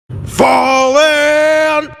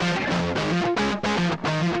Falling!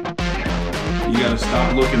 You gotta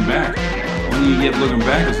stop looking back. When you get looking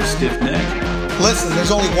back, it's a stiff neck. Listen,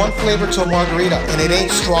 there's only one flavor to a margarita, and it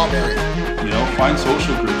ain't strawberry. You know, find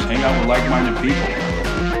social groups, hang out with like-minded people.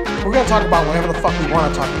 We're gonna talk about whatever the fuck we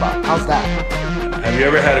want to talk about. How's that? Have you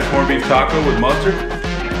ever had a corned beef taco with mustard?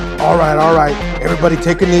 All right. Everybody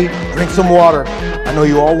take a knee, drink some water. I know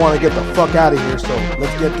you all want to get the fuck out of here, so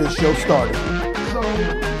let's get this show started. So,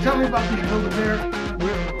 tell me about this Build-A-Bear.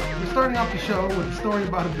 We're starting off the show with a story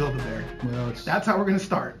about a Build-A-Bear. Well, That's how we're going to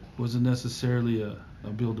start. Wasn't necessarily a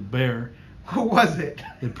Build-A-Bear. Who was it?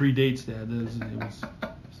 It predates that. It was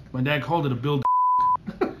my dad called it a Build.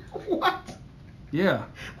 What? Yeah.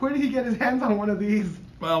 Where did he get his hands on one of these?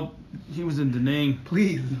 Well, he was in Da Nang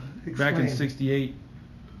Please, explain. back in '68,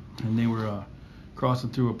 and they were crossing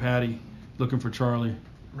through a paddy looking for Charlie.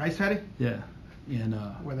 Rice Paddy? Yeah. And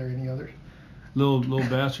Were there any others? little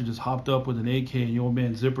bastard just hopped up with an AK, and the old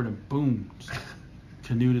man zippered him. Boom. Just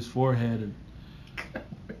canoed his forehead, and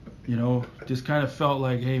just kind of felt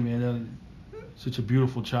like, hey man, such a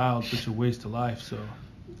beautiful child, such a waste of life. So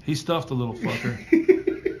he stuffed the little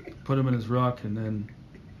fucker, put him in his ruck, and then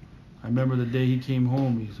I remember the day he came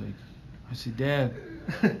home. He's like, I said, Dad,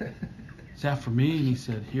 is that for me? And he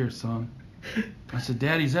said, here, son. I said,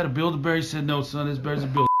 Daddy, is that a Build-A-Bear? He said, no, son, this bear's a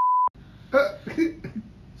Build.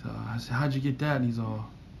 So I said, how'd you get that? And he's all,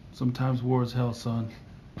 sometimes war is hell, son.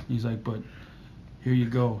 He's like, but here you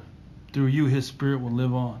go. Through you, his spirit will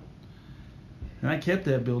live on. And I kept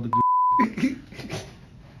that Build-A-Bear.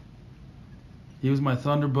 He was my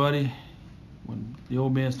thunder buddy. When the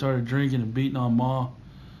old man started drinking and beating on Ma,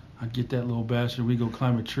 I'd get that little bastard. We'd go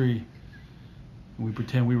climb a tree, and we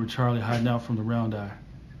pretend we were Charlie hiding out from the round eye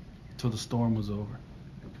until the storm was over.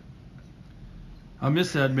 I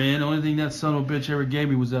miss that man. The only thing that son of a bitch ever gave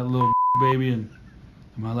me was that little baby and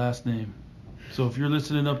my last name. So if you're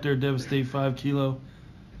listening up there, Devastate 5 Kilo,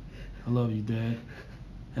 I love you, Dad.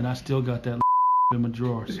 And I still got that in my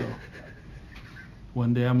drawer, so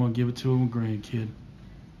one day I'm going to give it to a grandkid.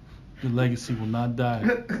 Your legacy will not die.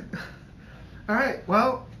 All right,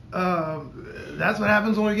 well, that's what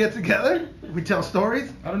happens when we get together. We tell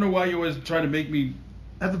stories. I don't know why you always try to make me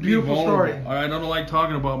That's a be beautiful vulnerable. story. All right, I don't like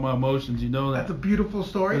talking about my emotions. You know that. That's a beautiful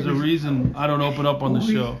story. There's a reason I don't open up on the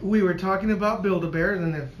show. We were talking about Build-A-Bears,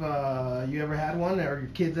 and if you ever had one, or your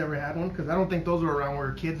kids ever had one, because I don't think those were around when we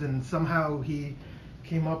were kids, and somehow he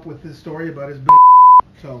came up with this story about his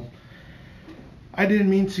So, I didn't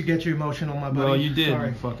mean to get you emotional, my buddy. Well, you did, Sorry.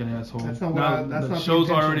 you fucking asshole. That's not what Now, that's the not show's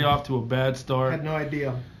the intention. already off to a bad I start. had no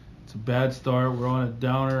idea. It's a bad start. We're on a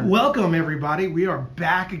downer. Welcome, everybody. We are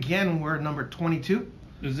back again. We're at number 22.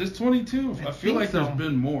 Is this 22? I feel think like so. there's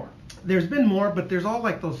been more. There's been more, but there's all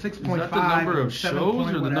like those 6.5. Is that the number and of 7 shows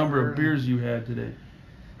point or the number whatever. of beers you had today?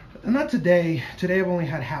 Not today. Today I've only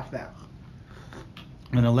had half that.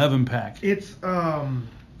 An 11 pack. It's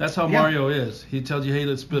That's how Yeah. Mario is. He tells you, hey,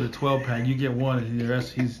 let's split a 12 pack. You get one, and the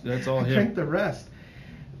rest, that's all drink him. the rest.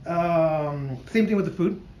 Same thing with the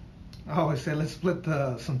food. I always say let's split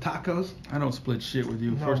some tacos. I don't split shit with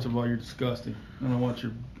you. No. First of all, you're disgusting. I don't want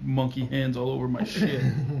your monkey hands all over my shit.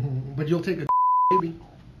 But you'll take a baby.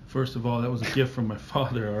 First of all, that was a gift from my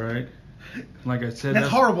father, all right? Like I said, That's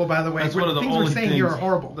horrible, by the way. That's one of the things only we're saying things, here are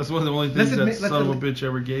horrible. That's one of the only Let's things admit- that let's son of a admit- bitch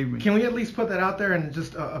ever gave me. Can we at least put that out there and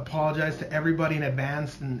just apologize to everybody in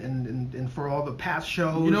advance and for all the past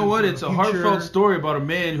shows? You know and what? for It's the a future? heartfelt story about a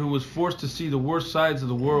man who was forced to see the worst sides of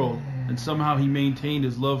the world, and somehow he maintained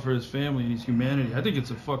his love for his family and his humanity. I think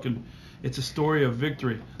it's a story of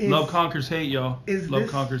victory. Love conquers hate, y'all. Love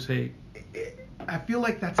conquers hate. I feel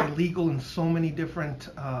like that's illegal in so many different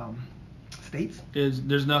states.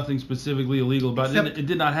 There's nothing specifically illegal about it. It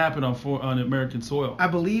did not happen on American soil. I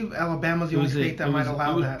believe Alabama's the only state that might allow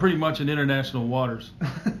that. It was that. pretty much in international waters.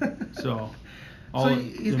 So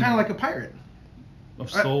he's kind of like a pirate. Of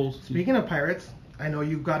souls. Speaking of pirates, I know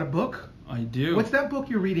you've got a book. I do. What's that book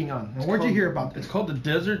you're reading on? And where'd you hear about this? It's called The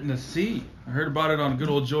Desert and the Sea. I heard about it on good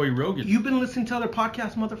old Joey Rogan. You've been listening to other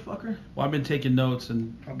podcasts, motherfucker? Well, I've been taking notes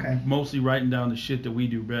and mostly writing down the shit that we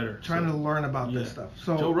do better. Trying to learn about this stuff.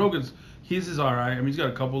 So Joe Rogan's, he's all right. I mean, he's got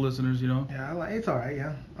a couple listeners, you know. Yeah, it's all right.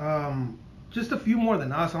 Yeah. Just a few more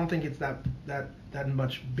than us. I don't think it's that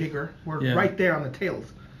much bigger. We're right there on the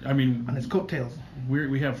tails. I mean, on his coattails.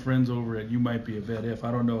 We have friends over at You Might Be a Vet If.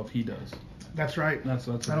 I don't know if he does. That's right. That's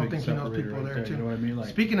a I don't big think he knows separator people right there too. You know what I mean? Like,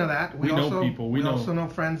 speaking of that, we also know people. We also know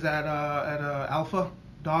friends at Alpha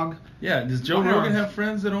Dog. Yeah, does Joe Rogan have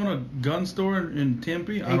friends that own a gun store in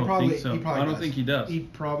Tempe? I don't think so. I don't think he does. He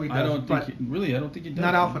probably does. I don't think he does.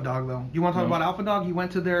 Not Alpha Dog though. You want to talk about Alpha Dog? He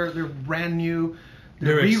went to their brand new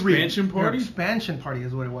Their expansion party? Their expansion party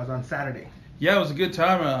is what it was on Saturday. Yeah, it was a good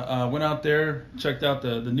time. Went out there, checked out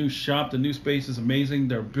the new shop. The new space is amazing.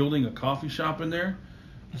 They're building a coffee shop in there.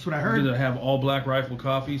 That's what I They're heard. going to have all black rifle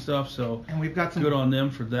coffee stuff, so And we've got some. good on them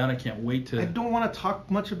for that. I can't wait to. I don't want to talk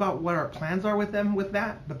much about what our plans are with them with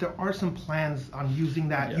that, but there are some plans on using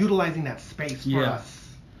that, Yeah. utilizing that space for Yeah.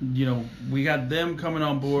 us. You know, we got them coming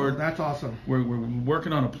on So board. that's awesome. We're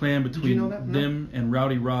working on a plan you between know that? No. them and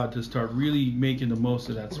Rowdy Rod to start really making the most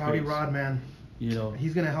of that space. Rowdy Rod, man, You know,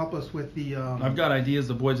 he's gonna help us with the. I've got ideas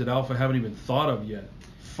the boys at Alpha haven't even thought of yet.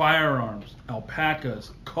 Firearms,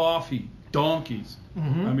 alpacas, coffee, donkeys.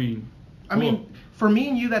 Mhm. I mean, I mean, for me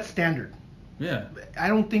and you, that's standard. yeah. I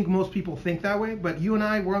don't think most people think that way, but you and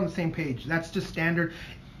I, we're on the same page. That's just standard.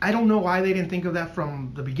 I don't know why they didn't think of that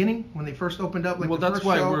from the beginning when they first opened up. Like Well, the that's first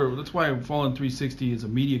why show. that's why Fallen 360 as a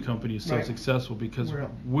media company is so Right. successful, because We're-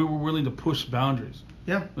 we were willing to push boundaries,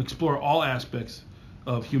 Yeah. explore all aspects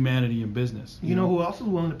of humanity and business. You know who else is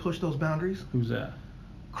willing to push those boundaries? Who's that?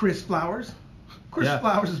 Chris Flowers. Chris Yeah.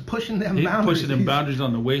 Flowers is pushing them He's boundaries. pushing them boundaries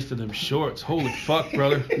on the waist of them shorts. Holy fuck,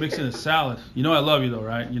 brother! Mixing a salad. You know I love you though,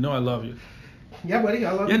 right? You know I love you. Yeah, buddy,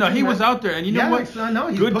 I love Yeah, you no, too, he man. was out there, and you know Yeah, what? I know,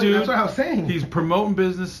 he's Good putting- dude. that's what I was saying. He's promoting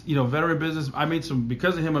business, you know, veteran business. I made some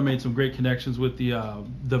because of him. I made some great connections with the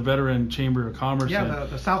Veteran Chamber of Commerce. Yeah, and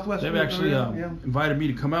the Southwest. they've actually yeah. invited me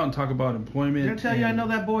to come out and talk about employment. Did I tell you I and know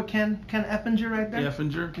that boy Ken Effinger right there?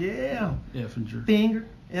 Effinger. Yeah. Effinger.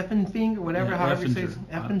 Finger, whatever, Yeah, however you say Effinger.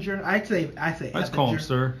 it. Effinger. I say I just call him Effinger.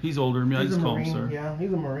 sir. He's older than me. I He's just a call him Marine. sir. Yeah,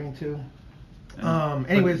 he's a Marine too. But,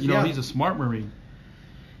 Anyways, you know, yeah. he's a smart Marine.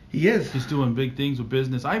 He is. He's doing big things with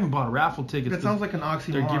business. I even bought a raffle ticket. That sounds like an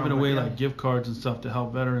oxymoron. They're giving but away yeah. like gift cards and stuff to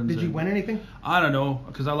help veterans. Did you and- win anything? I don't know,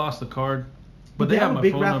 because I lost the card. But Did they have have my a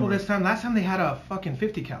big phone raffle number. this time. Last time they had a fucking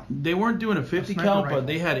 50 cal. They weren't doing a 50 sniper cal, rifle. but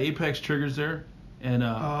they had Apex triggers there, and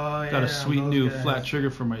got yeah, a sweet those new guys. flat trigger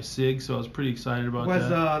for my SIG, so I was pretty excited about Was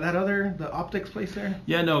that. the optics place there?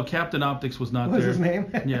 Yeah, no, Captain Optics was not What was there. his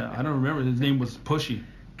name? Yeah, I don't remember. His name was Pushy.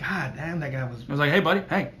 God damn, that guy was. I was like, hey, buddy,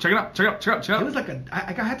 hey, check it out, check it out, check it out, check it It out. was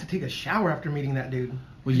like I had to take a shower after meeting that dude.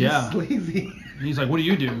 Well, He's yeah. Sleazy. And he's like, what do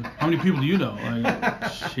you do? How many people do you know?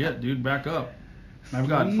 Like, shit, dude, back up. I've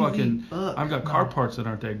got Sleazy fucking, fuck. I've got No. car parts that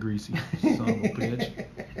aren't that greasy, son of a bitch.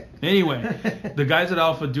 Anyway, the guys at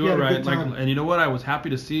Alpha do You it had a right. good Like, time. and you know what? I was happy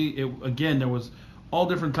to see it again. There was all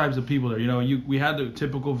different types of people there. You know, we had the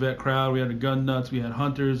typical vet crowd. We had the gun nuts. We had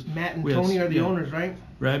hunters. Matt and we had- Tony are the yeah, owners, right?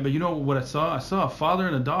 Right, but you know what I saw? I saw a father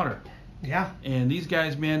and a daughter. Yeah. And these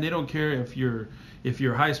guys, man, they don't care if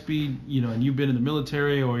you're high speed, you know, and you've been in the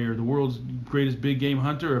military, or you're the world's greatest big game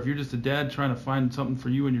hunter, or if you're just a dad trying to find something for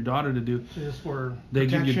you and your daughter to do. Just for They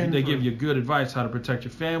give protection, you good advice how to protect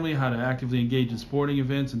your family, how to actively engage in sporting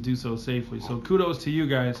events and do so safely. So kudos to you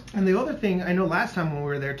guys. And the other thing, I know last time when we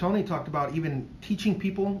were there, Tony talked about even teaching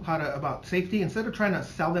people about safety instead of trying to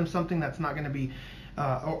sell them something that's not going to be,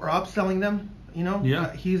 or upselling them. You know,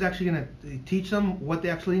 Yeah. He's actually going to teach them what they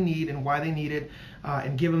actually need and why they need it,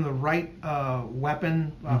 and give them the right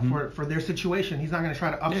weapon for their situation. He's not going to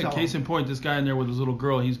try to upsell Yeah, case them. in point, this guy in there with his little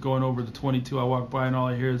girl, he's going over the 22. I walk by and all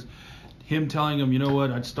I hear is him telling him, you know what,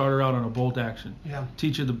 I'd start her out on a bolt action. Yeah.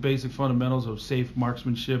 Teach her the basic fundamentals of safe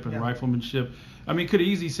marksmanship and Yeah. riflemanship. I mean, could have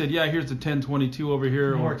easily said, yeah, here's the 10-22 over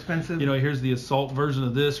here. More or, expensive. You know, here's the assault version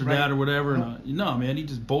of this or Right. that or whatever. Nope. No, man, he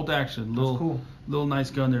just bolt action. Little, cool. little nice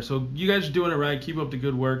gun there. So you guys are doing it right. Keep up the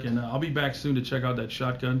good work. And I'll be back soon to check out that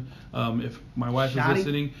shotgun. If my wife Shotty? is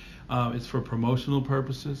listening, it's for promotional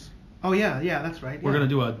purposes. Oh yeah, that's right. We're yeah. going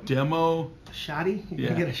to do a demo. Shoddy? You Yeah.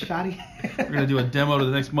 can get a shoddy? We're going to do a demo to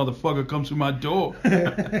the next motherfucker comes through my door.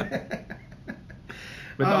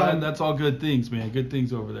 But no, that's all good things, man. Good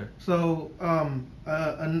things over there. So,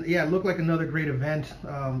 yeah, it looked like another great event.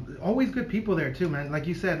 Always good people there too, man. Like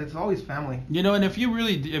you said, it's always family. You know, and if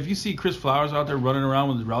you see Chris Flowers out there running around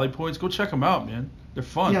with his rally points, go check them out, man. They're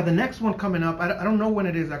fun. Yeah, the next one coming up, I don't know when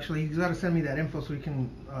it is actually. He's got to send me that info so we can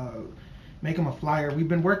make him a flyer. We've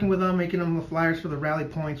been working with him, making him the flyers for the rally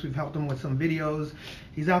points. We've helped him with some videos.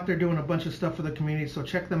 He's out there doing a bunch of stuff for the community, so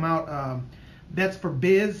check them out. Vets for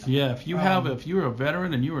Biz. Yeah, if you're a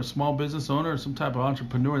veteran and you're a small business owner or some type of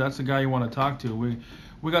entrepreneur, that's the guy you want to talk to.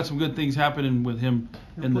 We got some good things happening with him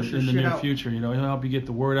in the push your shit near out. future. You know, he'll help you get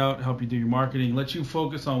the word out, help you do your marketing, let you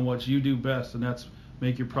focus on what you do best, and that's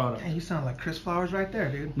make your product. Hey, you sound like Chris Flowers right there,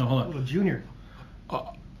 dude. No, hold on. Little junior.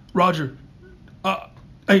 Roger,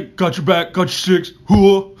 hey, got your back, got your six,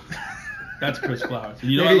 hooah. That's Chris Flowers.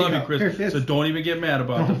 And you know There I you love go. you, Chris. There it is. So don't even get mad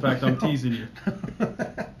about the fact I'm teasing you.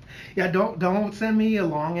 Yeah, don't send me a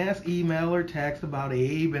long ass email or text about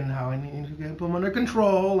Abe and how I need to get him under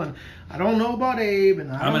control and I don't know about Abe and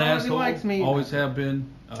I I'm don't an know if he asshole. likes me. Always have been.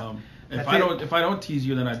 If I don't tease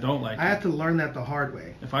you, then I don't like you. I had to learn that the hard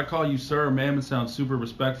way. If I call you sir or ma'am and sound super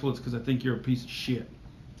respectful, it's because I think you're a piece of shit.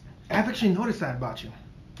 I've actually noticed that about you.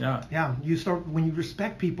 Yeah. Yeah, you start when you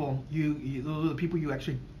respect people, you those are the people you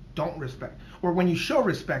actually don't respect, or when you show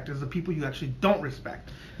respect is the people you actually don't respect.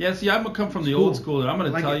 Yeah, see, I'm gonna come from the Cool. old school, and I'm gonna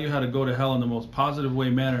Like tell it. you how to go to hell in the most positive way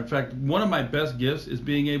manner. In fact, one of my best gifts is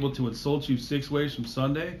being able to insult you 6 ways from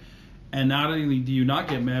Sunday, and not only do you not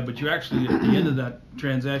get mad, but you actually at the end of that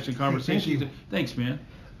transaction conversation, you. Thanks, man.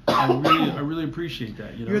 I really appreciate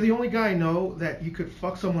that. You know. You're the only guy I know that you could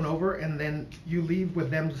fuck someone over and then you leave with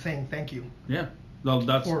them saying thank you Yeah. No,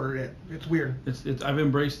 that's for it. It's weird. it's I've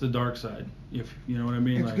embraced the dark side, if you know what I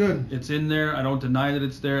mean. It's good. It's in there. I don't deny that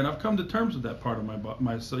it's there, and I've come to terms with that part of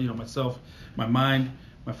myself, my mind,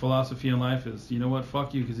 my philosophy in life is, you know what,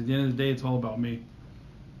 fuck you, because at the end of the day, it's all about me.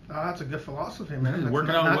 That's a good philosophy, man. It's That's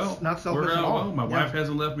working not, out not, well. Not selfish working at out all. well. My Yeah. wife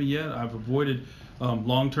hasn't left me yet. I've avoided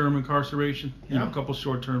long-term incarceration. You know, Yeah. a couple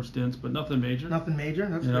short-term stints, but nothing major. Nothing major.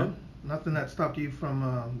 That's You know? good. Nothing that stopped you from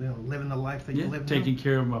living the life that you live taking now.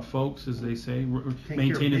 care of my folks, as they say, care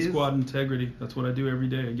maintaining of his. squad integrity. That's what I do every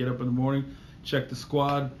day. I get up in the morning, check the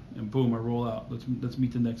squad, and boom, I roll out. Let's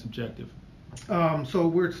meet the next objective. So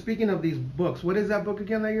we're speaking of these books. What is that book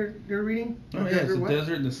again that you're reading? Oh yeah, it's Desert the what?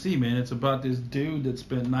 desert and the sea, man. It's about this dude that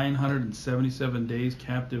spent 977 days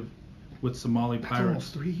captive with Somali That's pirates.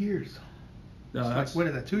 almost 3 years. It's like, That's what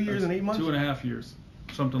is that? 2 years and 8 months? 2.5 years,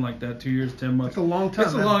 something like that. 2 years, 10 months. That's a long time,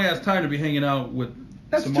 That's a man. long ass time to be hanging out with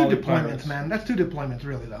That's Somali 2 deployments, pirates. man. That's 2 deployments,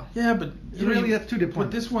 really, though. Yeah, but That's 2 deployments.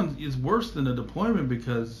 But this one is worse than a deployment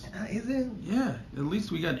because Is it? yeah, at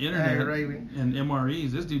least we got internet Yeah, right. and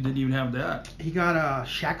MREs. This dude didn't even have that. He got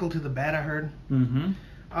shackled to the bed, I heard.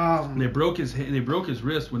 Mm-hmm. They broke his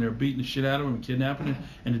wrist when they were beating the shit out of him and kidnapping him,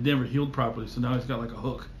 and it never healed properly. So now he's got like a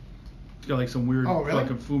hook. He's got like some weird Oh, really?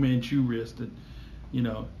 fucking Fu Manchu wrist that, you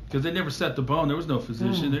know, because they never set the bone. There was no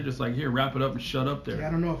physician. They're just like, here, wrap it up and shut up there. Yeah,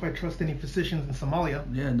 I don't know if I trust any physicians in Somalia.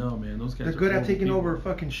 Yeah, no, man, those guys. They're are good at horrible taking people. over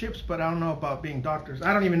fucking ships, but I don't know about being doctors.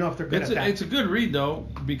 I don't even know if they're good at that. It's a good read though,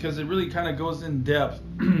 because it really kind of goes in depth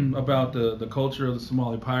about the culture of the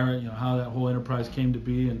Somali pirate, you know, how that whole enterprise came to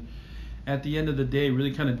be, and at the end of the day,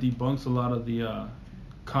 really kind of debunks a lot of the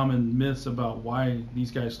common myths about why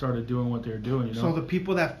these guys started doing what they're doing. You know. So the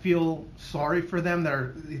people that feel sorry for them, that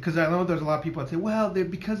are, because I know there's a lot of people that say, well,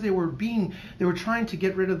 because they were trying to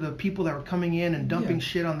get rid of the people that were coming in and dumping Yeah.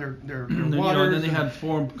 shit on their and then, waters. and then they had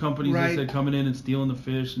foreign companies Right. that said coming in and stealing the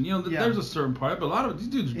fish, and you know, Yeah. there's a certain part, but a lot of these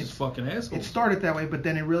dudes are just It's- fucking assholes. It started that way, but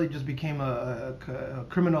then it really just became a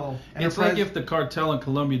criminal enterprise. It's like if the cartel in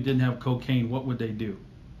Colombia didn't have cocaine, what would they do?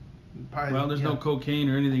 Probably, Well, there's yeah, no cocaine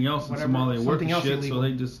or anything else in Whatever, Somalia worth something of else shit, illegal. so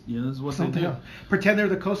they just, you know, this is what something they do. else. Pretend they're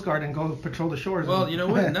the Coast Guard and go patrol the shores. Well, and- you know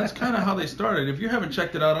what? And that's kind of how they started. If you haven't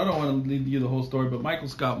checked it out, I don't want to leave you the whole story, but Michael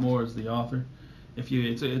Scott Moore is the author.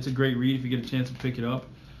 It's a great read if you get a chance to pick it up.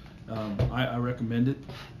 I recommend it.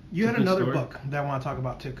 You It's a had good another story. book that I want to talk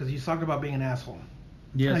about too, because you talked about being an asshole.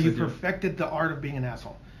 Yes, Now, I you do. perfected the art of being an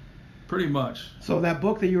asshole. Pretty much. So that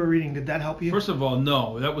book that you were reading, did that help you? First of all,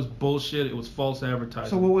 no, that was bullshit. It was false advertising.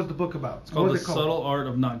 So what was the book about? It's called What The was it called? Subtle Art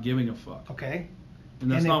of Not Giving a Fuck. Okay.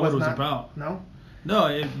 And that's And not what it was not- about. No?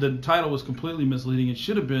 No, the title was completely misleading. It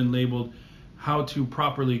should have been labeled "How to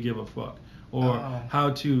Properly Give a Fuck" or Oh. "How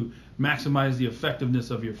to Maximize the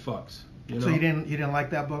Effectiveness of Your Fucks." You So know? you didn't like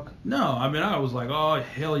that book? No, I mean I was like, oh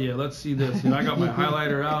hell yeah, let's see this. You know, I got my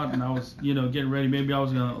highlighter out and I was, you know, getting ready. Maybe I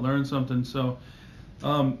was gonna learn something. So,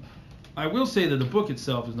 I will say that the book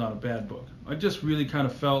itself is not a bad book. I just really kind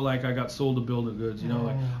of felt like I got sold a bill of goods. You know,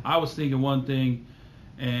 like I was thinking one thing,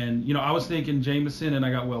 and you know I was thinking Jameson, and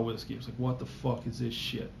I got well whiskey. I was like, what the fuck is this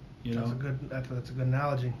shit? You know. That's a good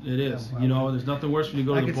analogy. It is. Yeah, You know, there's nothing worse when you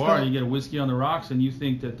go I to the could bar and still- you get a whiskey on the rocks and you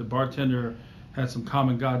think that the bartender had some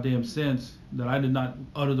common goddamn sense that I did not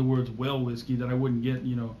utter the words well whiskey, that I wouldn't get,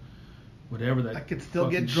 you know, whatever that I could still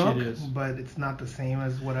fucking get drunk, shit is. but it's not the same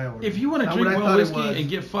as what I ordered. If you want to Not drink what I well thought it whiskey was. and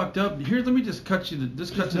get fucked up, here, let me just cut to No.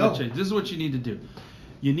 the chase. This is what you need to do.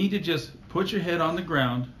 You need to just put your head on the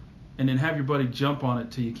ground and then have your buddy jump on it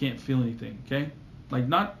till you can't feel anything, okay? Like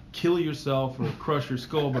not kill yourself or crush your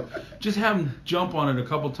skull, but just have him jump on it a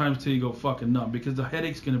couple times till you go fucking numb, because the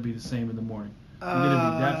headache's going to be the same in the morning. You're going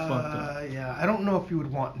to be that fucked up. Yeah, I don't know if you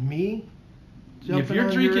would want me If jumping you're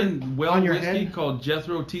on drinking your, well on your whiskey head. called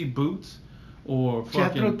Jethro T. Boots or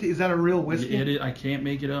fucking... Jethro, is that a real whiskey? It is, I can't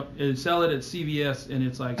make it up. It sell it at CVS and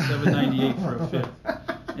it's like $7.98 for a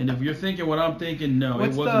fifth. And if you're thinking what I'm thinking, no,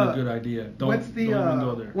 What's it wasn't the- a good idea. Don't What's the even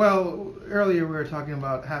go there. Well, earlier we were talking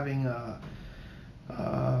about having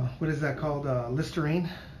what is that called? Listerine.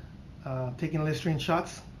 Taking Listerine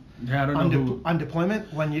shots. Yeah, I don't know who. On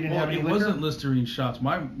deployment when you didn't have any it liquor? wasn't Listerine shots.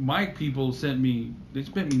 My people sent me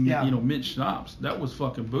Yeah. mint schnapps. That was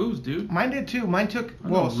fucking booze, dude. Mine did too. Mine took. I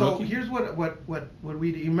know, Well, so rookie. here's what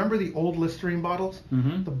we do. You remember the old Listerine bottles?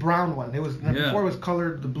 Mhm. The brown one. It was before it was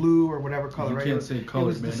colored the blue or whatever color. You right? can't It was- say it colored,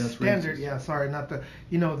 was man, the that's standard. racist. Yeah, sorry, not the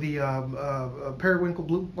periwinkle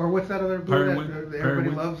blue or what's that other blue Periwinkle? that everybody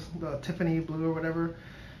Periwinkle? loves? The Tiffany blue or whatever.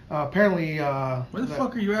 Apparently. Why the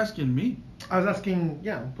fuck are you asking me? I was asking.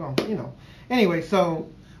 Yeah. Well, you know. Anyway, so.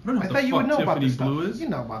 I don't know I what thought the you would fuck know about Tiffany this stuff. blue is. You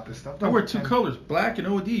know about this stuff. I wear Don't 2 pretend. colors, black and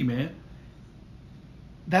OD, man.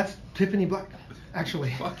 That's Tiffany black,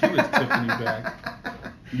 actually. Fuck you, it's Tiffany Black.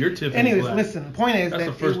 You're Tiffany Anyways, Black. listen. Point is That's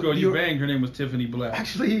that the first girl you you're- banged. Her name was Tiffany Black.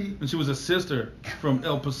 Actually, And she was a sister from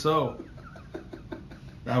El Paso.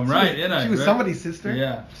 I'm right, ain't I? She was right? somebody's sister.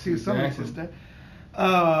 Yeah. She was somebody's exactly.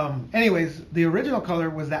 sister. Anyways, the original color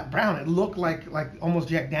was that brown. It looked like almost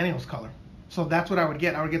Jack Daniel's color. So that's what I would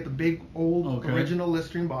get. I would get the big old Okay. original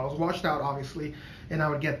Listerine bottles, washed out obviously, and I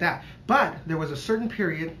would get that. But there was a certain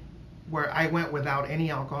period where I went without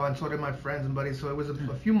any alcohol, and so did my friends and buddies. So it was a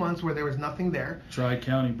few months where there was nothing there.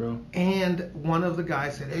 Tri-County, bro. And one of the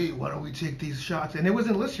guys said, "Hey, why don't we take these shots?" And it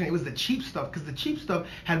wasn't Listerine; it was the cheap stuff, because the cheap stuff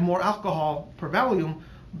had more alcohol per volume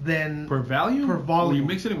than Per volume? Per volume. Were you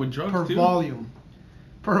mixing it with drugs per too? volume.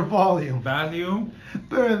 Per volume. Volume?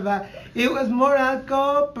 It was more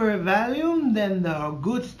alcohol per volume than the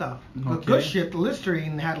good stuff. The Okay. good shit, the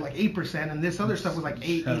Listerine had like 8%, and this other stuff was like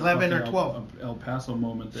 8, Had a 11, or fucking 12. El Paso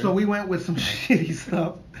moment there. So we went with some shitty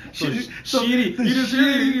stuff. So So shitty. the You just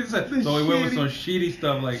shitty- said. the So we went with some shitty- shitty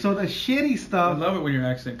stuff like. So the shitty I stuff. love it when your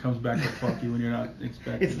accent comes back to fuck you when you're not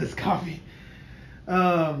expecting. It's this it. coffee.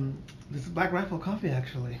 This is Black Rifle Coffee,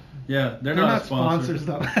 actually. Yeah, they're They're not not sponsors,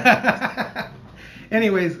 though.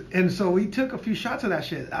 Anyways, and so we took a few shots of that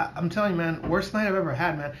shit. I'm telling you, man, worst night I've ever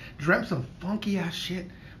had, man. Dreamt some funky ass shit.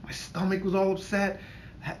 My stomach was all upset.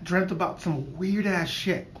 Dreamt about some weird ass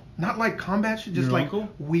shit. Not like combat shit, just Your like uncle?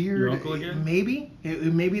 weird. Your uncle again? Maybe.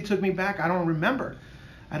 Maybe it took me back. I don't remember.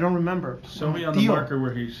 Show me on the Theo, marker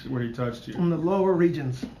where he touched you. from the lower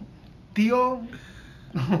regions. Theo.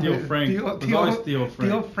 Theo Frank. It was always Theo Frank.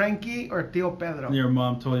 Theo Frankie or Theo Pedro. Your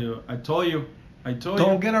mom told you. I told you.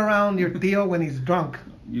 Don't get around your Theo when he's drunk.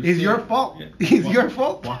 You It's see your it? fault. Yeah. It's your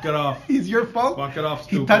fault. Walk it off. It's your fault. Walk it off,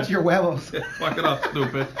 He stupid. touched your huevos. Walk it off,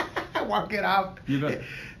 stupid. Walk it off. You never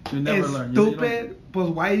It's learn. You don't- stupid. Pues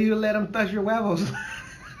why do you let him touch your huevos?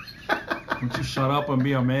 Won't you shut up and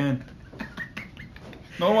be a man?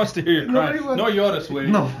 No one wants to hear you Nobody cry. wants- No llores, güey.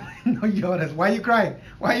 No, Jonas. Why you crying?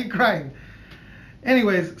 Why you crying?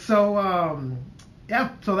 Anyways, so yeah,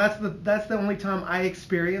 so that's the only time I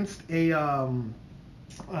experienced a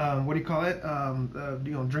what do you call it?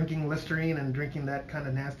 Drinking Listerine and drinking that kind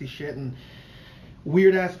of nasty shit and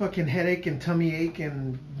weird ass fucking headache and tummy ache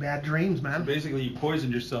and bad dreams, man. Basically, you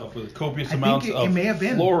poisoned yourself with copious I think amounts it of may have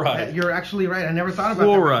been. fluoride. You're actually right. I never thought about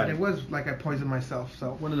Fluoride. that, but it was like I poisoned myself.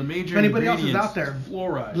 So One of the major if anybody else is ingredients out there, is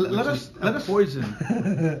fluoride. let which us is let a us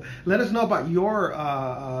poison. let us know about your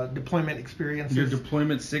deployment experiences. Your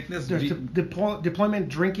deployment sickness. There's deployment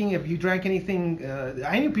drinking. If you drank anything,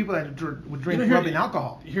 I knew people that would drink rubbing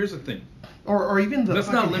alcohol, Here's the thing. or even the Let's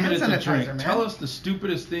fucking not limit it hand to sanitizer, drink. man. Tell us the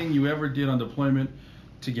stupidest thing you ever did on deployment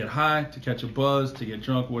to get high, to catch a buzz, to get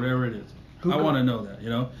drunk, whatever it is. I want to know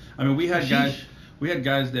that. I mean, we had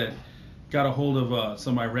guys that got a hold of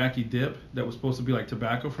some Iraqi dip that was supposed to be like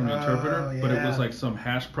tobacco from the interpreter, but it yeah. was like some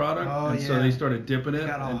hash product, and so yeah. they started dipping it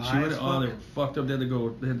Got all and high chewing as it. Oh, they fuck. were fucked up. They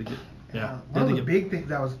had to get. Yeah. One of the big things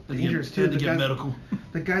that was They had to dangerous get- too. they had to The get guys, medical.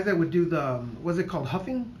 the guys that would do the what's it called,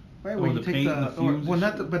 huffing, right? Oh, Where you the take paint the and the fumes well, and not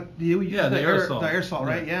shit? the, but you use Yeah, the the aerosol. the aerosol,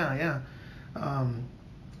 right? Yeah.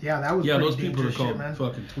 Yeah, that was Yeah, pretty those people are dangerous called shit, man.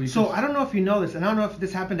 fucking tweakers. So I don't know if you know this, and I don't know if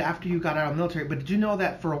this happened after you got out of the military, but did you know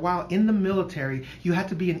that for a while in the military you had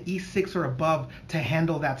to be an E6 or above to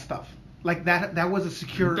handle that stuff? Like that was a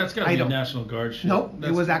secure That's got to item. be National Guard shit. Nope, it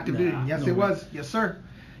That's- was active duty. nah, Yes, no it way. was. Yes, sir.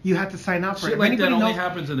 You had to sign out for Shit it. If like that anybody only knows,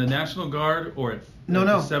 happens in the National Guard or at no,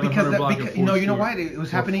 the 700 because block of Fort you know Stewart why? It was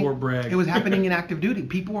or happening. Fort Bragg. It was happening in active duty.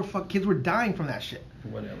 People were kids were dying from that shit.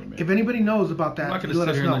 Whatever, man. If anybody knows about that, I'm not going to let sit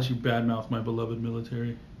us here know. and let you badmouth my beloved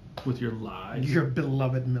military with your lies. Your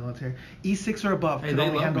beloved military. E6 or above Hey, could they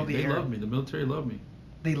only love handle me. the They air. love me. The military love me.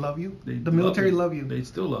 They love you. They The military love love you. They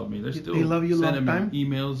still love me. They're They still love you long sending time? me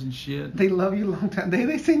emails and shit. They love you long time.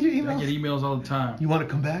 They send you I emails. get emails all the time. You want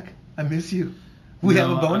to come back? I miss you. We have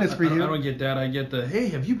No, a bonus for I you. don't get that. I get the, hey,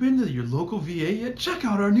 have you been to your local VA yet? Check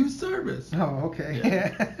out our new service. Oh, okay.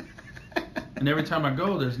 Yeah. And every time I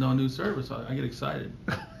go, there's no new service. I get excited.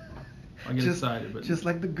 I get excited, but just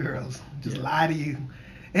like the girls, just Yeah. lie to you.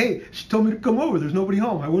 Hey, she told me to come over. There's nobody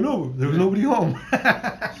home. I went over. There was nobody home.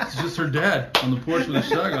 It's just her dad on the porch with a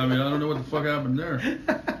shotgun. I mean, I don't know what the fuck happened there.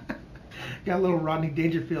 Got a little Rodney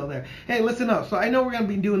Dangerfield there. Hey, listen up. So I know we're gonna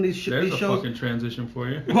be doing these There's these a shows. fucking transition for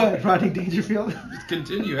you. What, Rodney Dangerfield? Just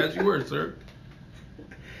continue as you were, sir.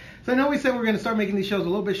 So I know we said we're gonna start making these shows a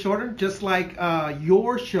little bit shorter, just like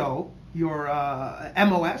your show, your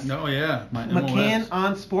MOS. Oh yeah, my McCann MOS.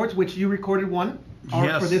 on Sports, which you recorded one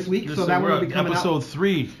Yes, for this week. So that one will be coming episode out.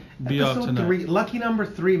 3 be out Episode tonight. 3, lucky number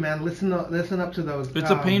 3, man. Listen up to those.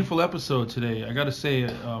 It's a painful episode today. I gotta say,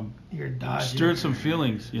 You're dodging. stirred some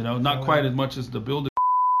feelings. You know, not Oh, quite yeah. as much as the build.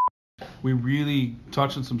 We really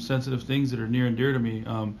touched on some sensitive things that are near and dear to me.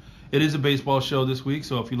 It is a baseball show this week,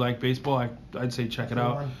 so if you like baseball, I'd say check it That's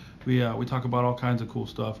the out. one. We talk about all kinds of cool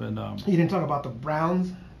stuff, and You didn't talk about the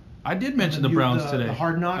Browns. I did mention The the new- Browns the- today. the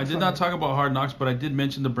Hard Knocks I did on- not talk about Hard Knocks, but I did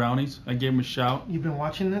mention the Brownies. I gave them a shout. You've been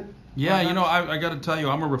watching it? Yeah, Hard you know, Knocks? I got to tell you,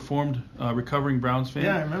 I'm a reformed, recovering Browns fan.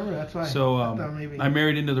 Yeah, I remember. That's why. So I thought maybe. I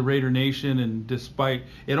married into the Raider Nation, and despite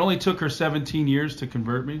it only took her 17 years to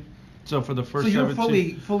convert me. So for the first So you're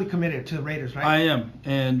 17, fully committed to the Raiders, right? I am,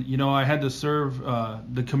 and you know, I had to serve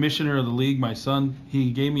the commissioner of the league, my son.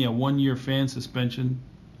 He gave me a 1-year fan suspension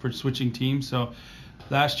for switching teams. So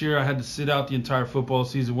last year I had to sit out the entire football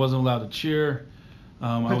season, wasn't allowed to cheer.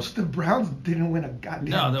 I But was the Browns didn't win a goddamn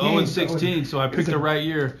no, the game. 0-16, so I It was picked a the right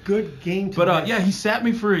year. Good game to But win. yeah, he sat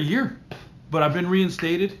me for a year, but I've been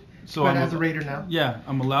reinstated. So But I'm as a Raider now. Yeah,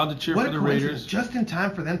 I'm allowed to cheer What for a the coincidence. Raiders. Just in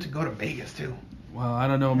time for them to go to Vegas too. Well, I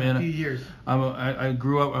don't know, In a few man. years. I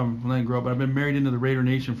grew up. Well, I didn't grow up, but I've been married into the Raider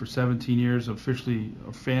Nation for 17 years. Officially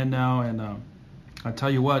a fan now, and I tell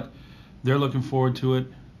you what, they're looking forward to it.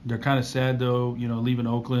 They're kind of sad though, you know, leaving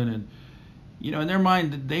Oakland, and you know, in their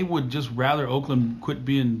mind, they would just rather Oakland quit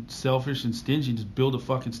being selfish and stingy, just build a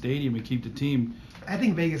fucking stadium and keep the team. I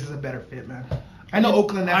think Vegas is a better fit, man. I know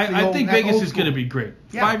Oakland. That's the I old, think that's Vegas old is going to school. be great.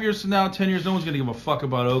 Yeah. 5 years from now, 10 years, no one's going to give a fuck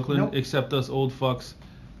about Oakland Nope. except us old fucks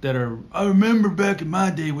that are. I remember back in my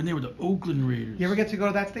day when they were the Oakland Raiders. You ever get to go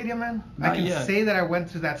to that stadium, man? Not I can yet. say that I went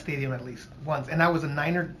to that stadium at least once, and I was a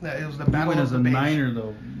Niner. It was the You battle went of as the a Bays. Niner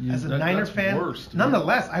though. As a Niner that's fan, worse, dude.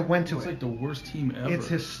 nonetheless, I went to It's it. like the worst team ever. It's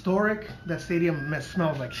historic. That stadium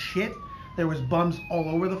smells like shit. There was bums all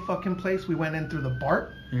over the fucking place. We went in through the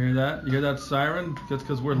BART. You hear that? You hear that siren? That's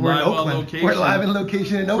because we're We're in live on Oakland. location. We're live in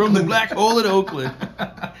location in Oakland. from the black hole at Oakland.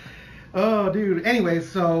 Oh, dude. Anyways,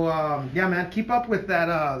 so yeah, man, keep up with that.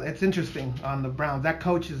 It's interesting on the Browns. That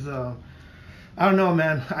coach is, I don't know,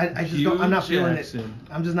 man. I just don't. I'm not Hugh feeling Jackson.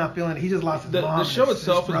 it. I'm just not feeling it. He just lost his The mom. show his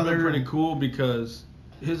itself has brother. been pretty cool because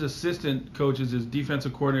his assistant coaches, his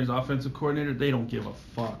defensive coordinator, his offensive coordinator, they don't give a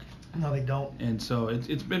fuck. No, they don't. And so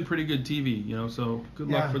it's been pretty good TV, you know. So good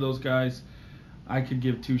luck Yeah. for those guys. I could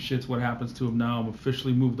give two shits what happens to them now. I'm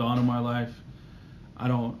officially moved on in my life. I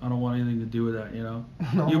don't want anything to do with that, you know.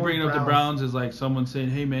 No you more bringing up the Browns. Browns is like someone saying,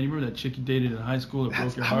 "Hey man, you remember that chick you dated in high school that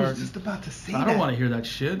broke your I heart?" was just about to say I that. don't want to hear that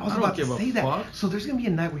shit. I was don't about give to a say that. fuck. So there's gonna be a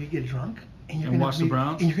night where you get drunk and you're And gonna watch the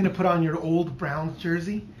Browns? and you're gonna put on your old Browns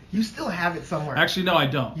jersey. You still have it somewhere. Actually, no, I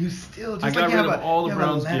don't. you still just I like got you rid have of a, all the you have a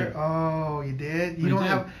Browns letter. gear. Oh, you did. You I don't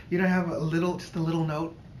did. have a little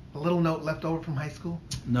note, a little note left over from high school.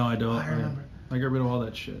 No, I don't. I remember. I got rid of all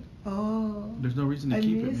that shit. Oh, There's no reason to I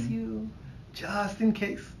keep it, miss man. you, just in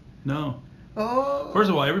case. No. Oh. First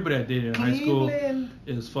of all, everybody I dated in high school Cleveland.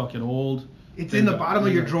 is fucking old. It's They in the got- bottom they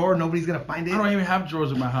of your got- drawer. Nobody's gonna find it. I don't even have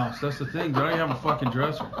drawers in my house. That's the thing. I don't even have a fucking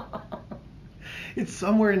dresser. It's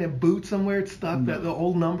somewhere in a boot somewhere. It's stuck. No. The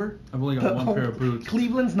old number. I've only got The one old- pair of boots.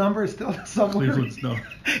 Cleveland's number is still somewhere. Cleveland's number.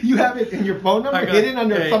 You have it in your phone number hidden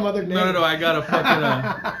under hey, some other name. No. I got a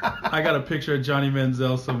fucking. I got a picture of Johnny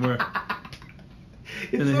Manziel somewhere.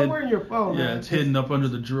 It's and it somewhere hid- in your phone. Yeah, man. it's hidden up under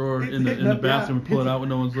the drawer it's in the hidden up, bathroom. yeah. Pull it out when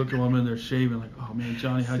no one's looking while I'm in there shaving. Like, oh man,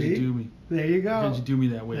 Johnny, how'd you See? do me? There you go. How'd you do me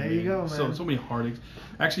that way? There man? you go, So man. many heartaches.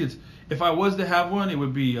 Actually, it's if I was to have one, it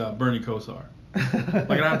would be Bernie Kosar. Like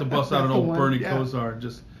I'd have to bust out an That's the old one, Bernie yeah. Kosar and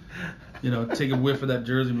just, you know, take a whiff of that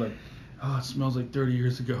jersey and be like, oh, it smells like 30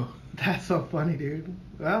 years ago. That's so funny, dude.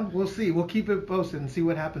 Well, we'll see. We'll keep it posted and see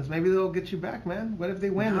what happens. Maybe they'll get you back, man. What if they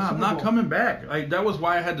win? the Nah, I'm Super not Bowl? coming back. That was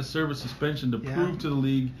why I had to serve a suspension to Yeah. prove to the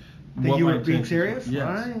league That what you my were being intentions serious? were. Yes.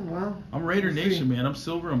 All right, well. I'm Raider we'll Nation, see. man. I'm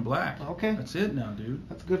silver and black. Okay. That's it now, dude.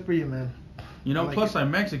 That's good for you, man. You know, I like plus it.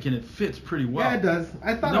 I'm Mexican. It fits pretty well. Yeah, it does.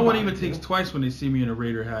 I thought No one about even it, thinks too. twice when they see me in a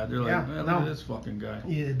Raider hat. They're like, Yeah, look no. at this fucking guy.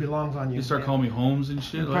 Yeah, it belongs on you. You start yeah. calling me Holmes and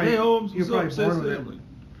shit. You're Like, probably- hey, Holmes, you're what's up? probably born Sis? with it.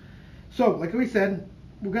 So, like we said,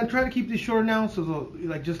 we're gonna try to keep these short now. So,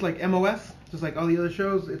 like just like MOS, just like all the other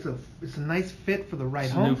shows, it's a nice fit for the ride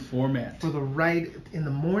It's a home, new format. for the ride in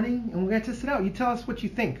the morning, and we're gonna test it out. You tell us what you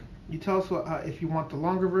think. You tell us if you want the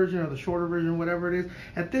longer version or the shorter version, whatever it is.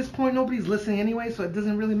 At this point, nobody's listening anyway, so it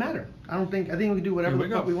doesn't really matter. I think we can do whatever the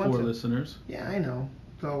fuck we want to. We got 4 listeners. Yeah, I know.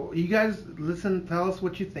 So you guys listen, tell us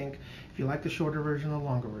what you think. If you like the shorter version or the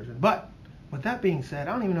longer version. But with that being said,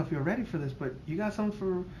 I don't even know if you're ready for this, but you got something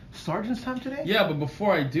for Sergeant's time today? Yeah, but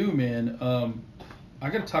before I do, man, I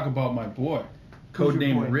got to talk about my boy,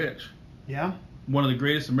 codename Rich. Yeah? One of the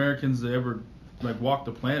greatest Americans that ever walked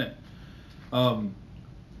the planet.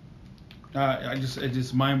 It's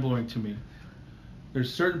just mind blowing to me.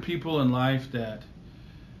 There's certain people in life that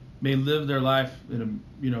may live their life in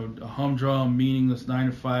a humdrum, meaningless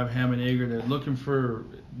 9-to-5 ham and egg. They're looking for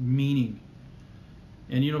meaning.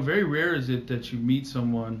 And very rare is it that you meet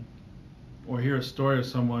someone or hear a story of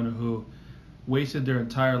someone who wasted their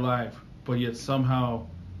entire life, but yet somehow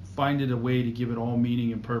find it a way to give it all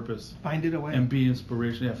meaning and purpose. Find it a way. And be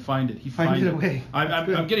inspiration. Yeah, find it. He find it a way.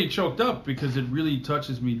 I'm getting choked up because it really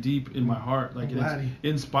touches me deep in my heart. Like it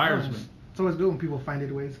inspires me. It's always good when people find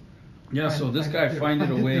it ways. Yeah, so this guy find it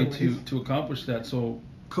a way to accomplish that. So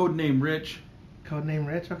codename Rich. Codename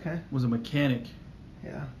Rich, okay. Was a mechanic.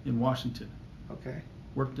 Yeah. In Washington. Okay.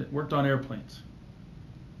 Worked on airplanes.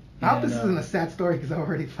 I hope this isn't a sad story because I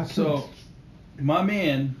already fucking. So, my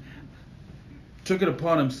man took it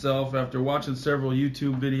upon himself after watching several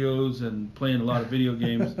YouTube videos and playing a lot of video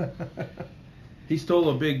games. He stole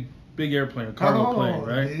a big airplane, a cargo plane,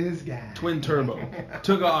 right? This guy. Twin turbo.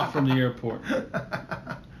 Took off from the airport.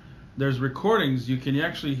 There's recordings. You can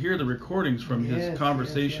actually hear the recordings from his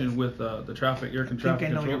conversation with the air traffic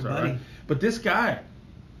control tower. Right? But this guy,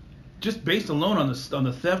 just based alone on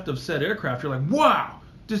the theft of said aircraft, you're like, wow,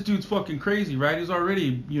 this dude's fucking crazy, right? He's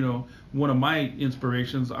already, one of my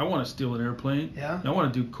inspirations. I want to steal an airplane. Yeah. I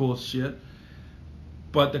want to do cool shit.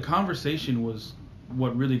 But the conversation was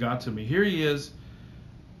what really got to me. Here he is,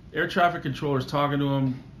 air traffic controller's talking to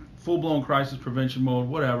him, full-blown crisis prevention mode,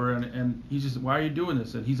 whatever, and he's just, why are you doing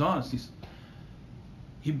this? And he's honest.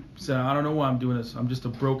 He said, I don't know why I'm doing this. I'm just a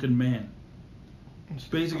broken man.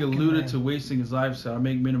 Basically alluded to wasting his life, said I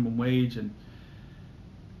make minimum wage,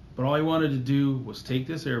 but all he wanted to do was take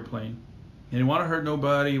this airplane. He didn't want to hurt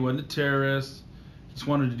nobody. He wasn't a terrorist. He just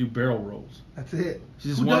wanted to do barrel rolls. That's it. He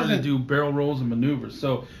just wanted to do barrel rolls and maneuvers.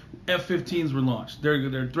 So F-15s were launched.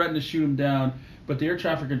 They're threatening to shoot him down, but the air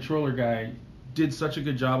traffic controller guy did such a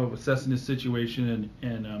good job of assessing his situation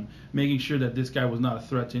and making sure that this guy was not a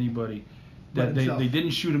threat to anybody. That they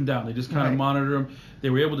didn't shoot him down. They just kind of monitored him. They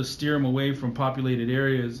were able to steer him away from populated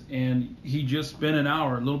areas, and he just spent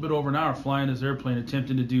a little bit over an hour, flying his airplane,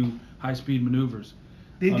 attempting to do high-speed maneuvers.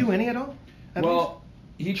 Did he do any at all?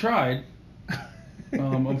 He tried.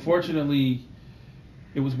 Unfortunately,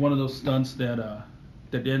 it was one of those stunts that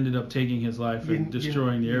ended up taking his life and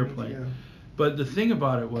destroying the airplane. Yeah. But the thing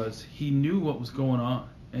about it was he knew what was going on,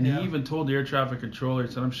 and he even told the air traffic controller,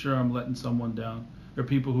 he said, I'm sure I'm letting someone down. There are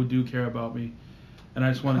people who do care about me, and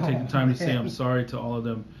I just want to take the time to say I'm sorry to all of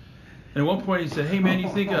them. And at one point he said, hey man, you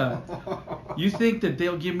think that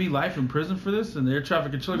they'll give me life in prison for this? And the air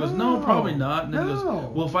traffic controller goes, no, probably not. And then he goes,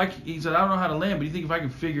 well, he said, I don't know how to land, but you think if I can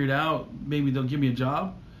figure it out, maybe they'll give me a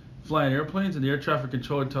job flying airplanes? And the air traffic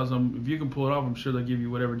controller tells him, if you can pull it off, I'm sure they'll give you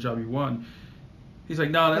whatever job you want. He's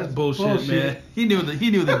like, no, that's bullshit, man. He knew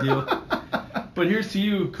the deal. But here's to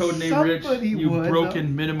you, codename Rich, you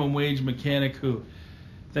broken minimum wage mechanic who,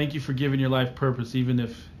 thank you for giving your life purpose, even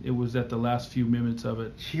if it was at the last few minutes of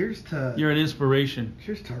it. Cheers to... You're an inspiration.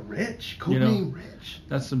 Cheers to Rich. Codename Rich.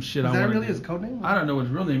 That's some shit I want to do. Is that really his codename? I don't know his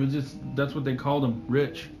real name. It's just, that's what they called him,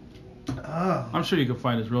 Rich. Oh. I'm sure you can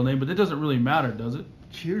find his real name, but it doesn't really matter, does it?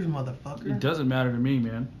 Cheers, motherfucker. It doesn't matter to me,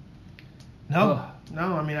 man. No.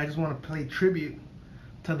 No, I mean, I just want to pay tribute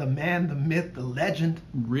to the man, the myth, the legend.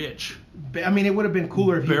 Rich. I mean, it would have been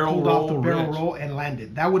cooler if he pulled off the barrel roll and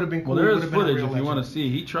landed. That would have been cool. Well, there is footage if you want to see.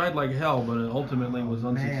 He tried like hell, but it ultimately was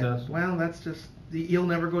unsuccessful. Well, that's just... He'll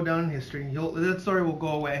never go down in history. That story will go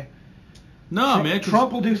away. No, man.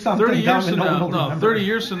 Trump will do something 30 years from now, 30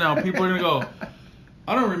 years from now, people are going to go,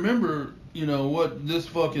 I don't remember, what this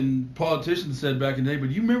fucking politician said back in the day, but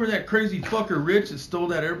you remember that crazy fucker Rich that stole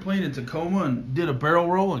that airplane in Tacoma and did a barrel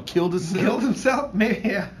roll and killed himself? Killed himself? Maybe,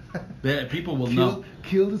 yeah. Yeah, people will know.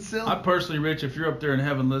 Killed himself? I personally, Rich, if you're up there in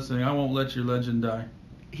heaven listening, I won't let your legend die.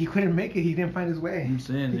 He couldn't make it. He didn't find his way. I'm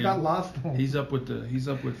saying he got lost. He's up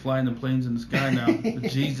with flying the planes in the sky now with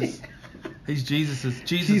Jesus. Jesus is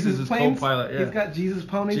his co-pilot. Yeah. He's got Jesus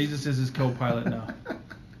ponies. Jesus is his co-pilot now.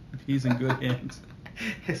 He's in good hands.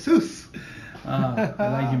 Jesus. I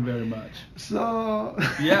like him very much. So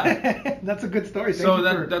Yeah. that's a good story. Thank So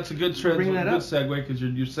you that's a good bringing that up. segue because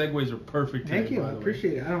your segues are perfect today. Thank you. by I the way.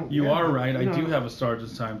 appreciate it. You are right. you I know, do have a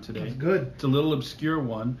Sergeant's Time today. That's good. It's a little obscure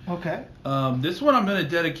one. Okay. This one I'm going to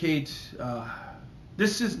dedicate.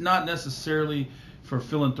 This is not necessarily for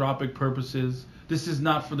philanthropic purposes. This is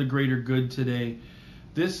not for the greater good today.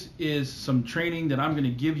 This is some training that I'm going to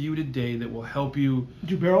give you today that will help you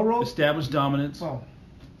Do barrel roll? establish dominance. Oh.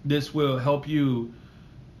 This will help you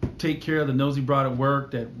take care of the nosy broad at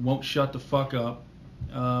work that won't shut the fuck up.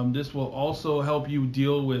 This will also help you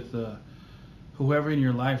deal with whoever in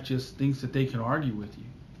your life just thinks that they can argue with you.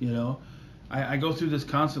 You know, I go through this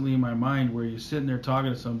constantly in my mind where you're sitting there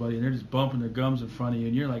talking to somebody and they're just bumping their gums in front of you,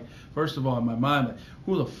 and you're like, first of all, in my mind, like,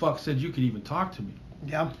 who the fuck said you could even talk to me?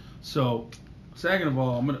 Yeah. So, second of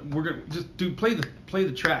all, we're gonna just play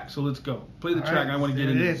the track. So let's go. Play the All track. right, I want to get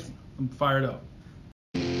there into it this. is. I'm fired up.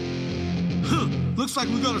 Looks like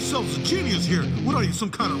we got ourselves a genius here. What are you,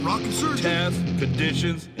 some kind of rocket surgeon? Tasks,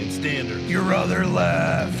 conditions, and standards. Your other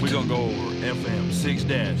left. We're gonna go over FM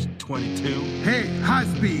 6-22. Hey, high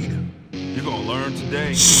speed. You're gonna learn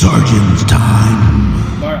today. Sergeant's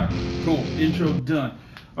time. All right, cool. Intro done.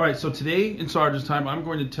 All right, so today in Sergeant's Time, I'm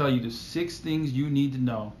going to tell you the 6 things you need to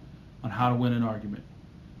know on how to win an argument.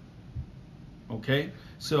 Okay?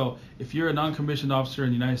 So if you're a non-commissioned officer in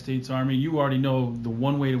the United States Army, you already know the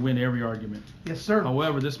one way to win every argument. Yes, sir.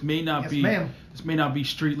 However, this may not Yes, be ma'am. this may not be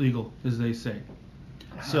street legal, as they say.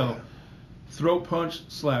 So, throat punch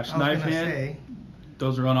 / I was knife gonna hand. say,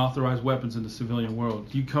 Those are unauthorized weapons in the civilian world.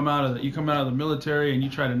 You come out of the military and you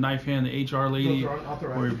try to knife hand the HR lady Those are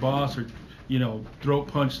unauthorized. or your boss, or throat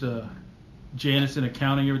punch the Janice in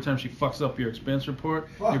accounting every time she fucks up your expense report.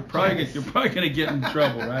 Fuck You're probably Janice. gonna get in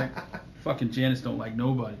trouble, right? Fucking Janice don't like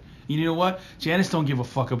nobody. You know what? Janice don't give a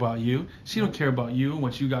fuck about you. She don't care about you and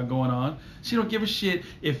what you got going on. She don't give a shit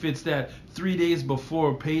if it's that 3 days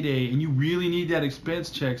before payday and you really need that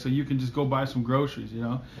expense check so you can just go buy some groceries, you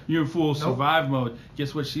know? You're in full survive mode.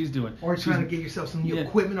 Guess what she's doing? or She's trying to get yourself some new Yeah.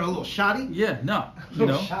 equipment or a little shoddy. Yeah, no. You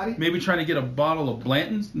Little know, shoddy? maybe trying to get a bottle of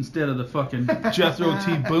Blanton's instead of the fucking Jethro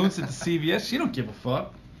T. Boots at the CVS. She don't give a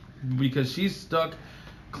fuck because she's stuck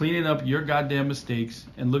cleaning up your goddamn mistakes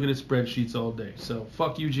and looking at spreadsheets all day. So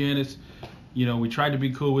fuck you, Janice. You know, we tried to be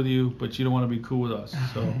cool with you, but you don't want to be cool with us.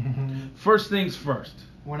 So first things first.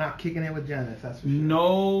 We're not kicking it with Janice, that's for sure.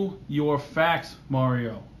 Know your facts,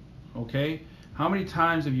 Mario. Okay? How many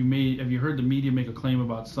times have you heard the media make a claim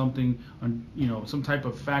about something, some type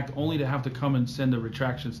of fact, only to have to come and send a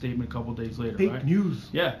retraction statement a couple days later, Fake right? news.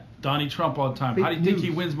 Yeah, Donnie Trump all the time. Fake How do you think he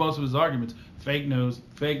news. wins most of his arguments? Fake news,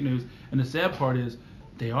 fake news. And the sad part is,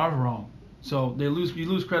 they are wrong. So you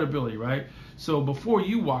lose credibility, right? So before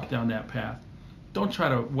you walk down that path, don't try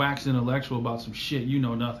to wax intellectual about some shit you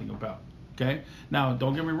know nothing about. Okay? Now,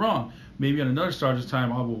 don't get me wrong. Maybe on another Sergeant's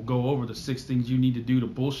Time, I will go over the 6 things you need to do to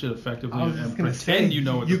bullshit effectively I was and just gonna pretend say, you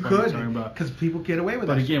know what you the fuck you're could, talking about. because people get away with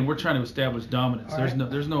But that. again, we're trying to establish dominance. All There's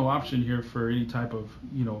right. no option here for any type of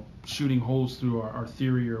shooting holes through our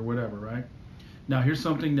theory or whatever, right? Now, here's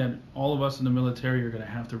something that all of us in the military are going to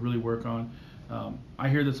have to really work on. I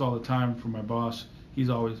hear this all the time from my boss. He's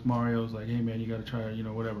always, Mario's like, hey man, you got to try,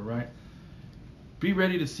 whatever, right? Be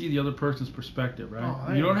ready to see the other person's perspective, right?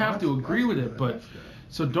 Oh, You don't yeah, have to that's- agree that's with good, it, but that's good.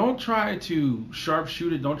 so don't try to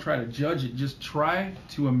sharpshoot it. Don't try to judge it. Just try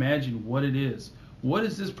to imagine what it is. What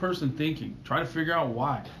is this person thinking? Try to figure out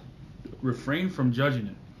why. Refrain from judging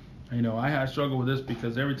it. I struggle with this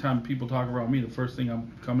because every time people talk about me, the first thing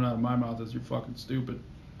I'm coming out of my mouth is you're fucking stupid.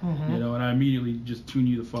 Mhm. And I immediately just tune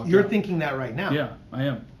you the fuck You're out. thinking that right now. Yeah, I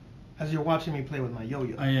am. As you're watching me play with my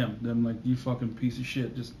yo-yo. I am. I'm like, you fucking piece of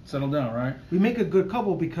shit. Just settle down, right? We make a good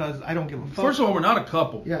couple because I don't give a fuck. First of all, we're not a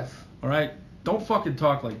couple. Yes. All right? Don't fucking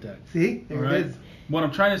talk like that. See? All There right? it is. What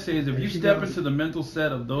I'm trying to say is if There you she step goes. into the mental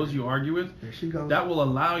set of those you argue with, There she goes. that will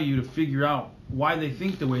allow you to figure out why they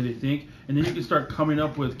think the way they think, and then you can start coming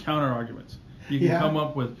up with counter arguments. You can Yeah. come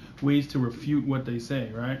up with ways to refute what they say,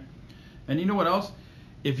 right? And you know what else?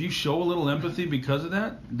 If you show a little empathy because of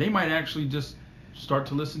that, they might actually just start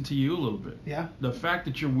to listen to you a little bit. Yeah. The fact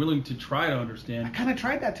that you're willing to try to I understand. kind of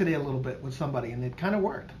tried that today a little bit with somebody, and it kind of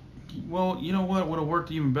worked. Well, you know what would have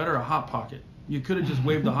worked even better? A Hot Pocket. You could have just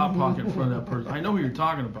waved the Hot Pocket in front of that person. I know who you're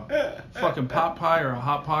talking about. Fucking pot pie or a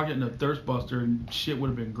Hot Pocket and a Thirst Buster and shit would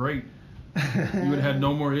have been great. You would have had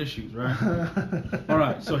no more issues, right? All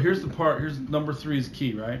right, so here's number 3 is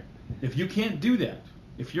key, right? If you can't do that,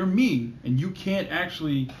 if you're me and you can't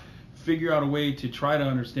actually figure out a way to try to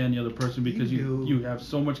understand the other person because You do. you have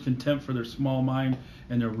so much contempt for their small mind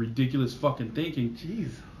and their ridiculous fucking thinking,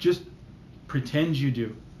 Jeez. just pretend you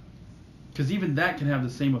do. Because even that can have the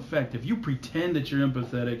same effect. If you pretend that you're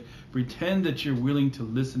empathetic, pretend that you're willing to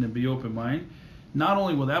listen and be open-minded, not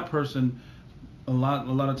only will that person a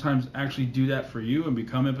lot of times actually do that for you and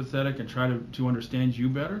become empathetic and try to understand you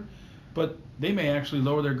better, but they may actually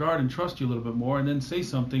lower their guard and trust you a little bit more and then say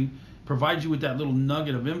something, provide you with that little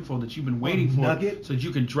nugget of info that you've been waiting for, nugget? so that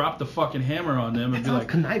you can drop the fucking hammer on them and be like,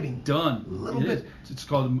 conniving. Done. A little bit. It's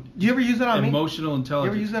called Do you ever use that on me? emotional intelligence.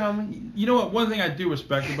 You ever use that on me? You know what? One thing I do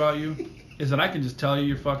respect about you is that I can just tell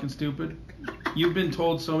you're fucking stupid. You've been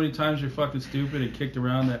told so many times you're fucking stupid and kicked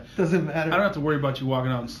around that Doesn't matter. I don't have to worry about you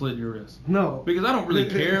walking out and slitting your wrist. No. Because I don't really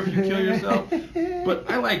care if you kill yourself. But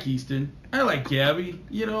I like Easton. I like Gabby.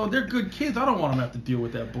 You know, they're good kids. I don't want them to have to deal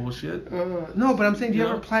with that bullshit. No, but I'm saying, do you You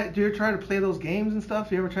ever try to play those games and stuff?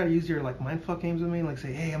 Do you ever try to use your like mindfuck games with me, like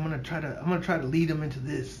say, hey, I'm gonna try to lead them into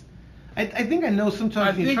this. I think I know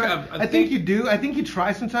sometimes I think you do. I think you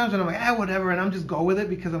try sometimes, and I'm like, whatever, and I'm just go with it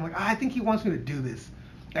because I'm like, I think he wants me to do this.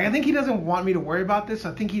 Like, I think he doesn't want me to worry about this. So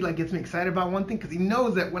I think he like gets me excited about one thing because he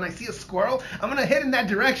knows that when I see a squirrel, I'm gonna head in that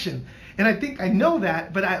direction. And I think I know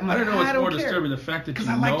that, but I'm like, I don't know what's more care. disturbing, the fact that you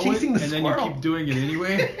I like know chasing it the and then squirrel. you keep doing it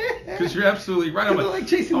anyway. Because you're absolutely right. I'm I like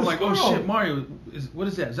chasing the oh squirrel. shit, Mario, what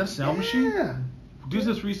is that? Is that a sound machine? Yeah. Do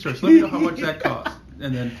this research. Let me know how much that costs.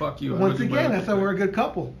 And then fuck you. Once again, that's why we're a good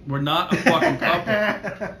couple. We're not a fucking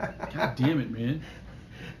couple. God damn it, man.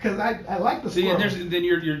 Because I like the See, squirrel. and then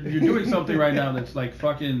you're doing something right now that's like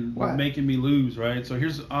fucking What? making me lose, right? So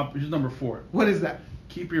here's number 4. What is that?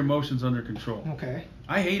 Keep your emotions under control. Okay.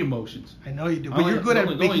 I hate emotions. I know you do, but you're good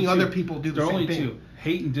at making other people do the There are same only thing. 2.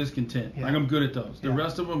 Hate and discontent. Yeah. Like I'm good at those. The Yeah.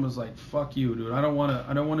 rest of them is like fuck you, dude. I don't want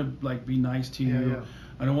to like be nice to you. Yeah.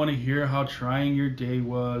 I don't want to hear how trying your day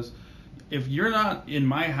was. If you're not in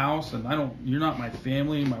my house and you're not my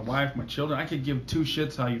family, my wife, my children, I could give 2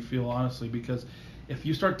 shits how you feel, honestly, because if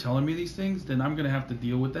you start telling me these things, then I'm gonna have to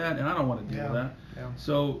deal with that, and I don't want to deal with that. Yeah.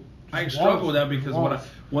 So I Walls. struggle with that because Walls.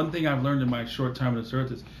 one thing I've learned in my short time on this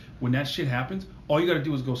earth is when that shit happens, all you gotta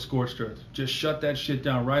do is go scorched earth. Just shut that shit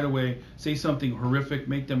down right away. Say something horrific,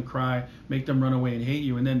 make them cry, make them run away and hate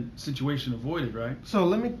you, and then situation avoided, right? So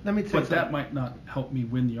let me tell you But something. that might not help me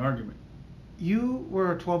win the argument. You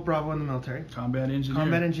were a 12 Bravo in the military. Combat engineer.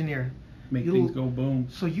 Combat engineer. Make You- things go boom.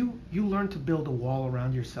 So you learned to build a wall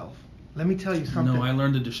around yourself. Let me tell you something. No, I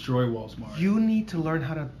learned to destroy walls, Mario. You need to learn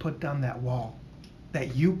how to put down that wall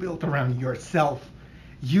that you built around yourself.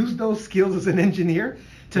 Use those skills as an engineer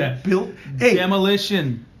to Yeah. build. Hey,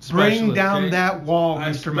 Demolition bring specialist, down okay? that wall, I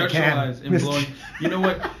Mr. specialize McCann. in blowing. You know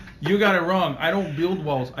what? You got it wrong. I don't build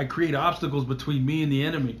walls. I create obstacles between me and the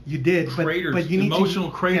enemy. You did, Craters, but you need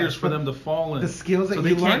emotional craters yeah, for but them to fall in. the skills that so you they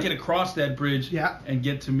can't learned- get across that bridge Yeah. and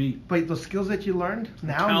get to me. But the skills that you learned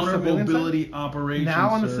now on the Counter civilian mobility side, operations. now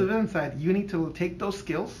on the sir. civilian side, you need to take those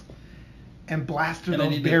skills and blast through And I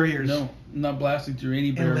those need to- barriers. No, I'm not blasting through any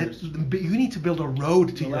And barriers. you need to build a road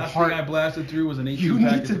to The your last heart. thing I blasted through was an You 18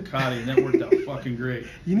 pack need of to- Ducati, and that worked out fucking great.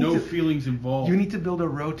 You need No to- feelings involved. You need to build a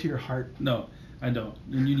road to your heart. No, I don't.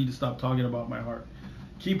 And you need to stop talking about my heart.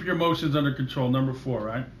 Keep your emotions under control, number 4,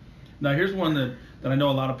 right? Now here's one that I know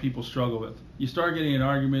a lot of people struggle with. You start getting in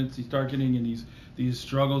arguments, you start getting in these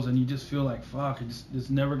struggles, and you just feel like, fuck, it's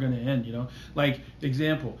never going to end, you know? Like,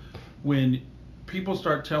 example, when people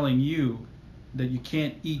start telling you that you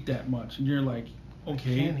can't eat that much, and you're like,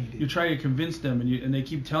 okay, can't eat it. you try to convince them, and they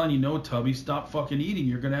keep telling you, no, Tubby, stop fucking eating.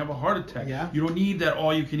 You're going to have a heart attack. Yeah. You don't need that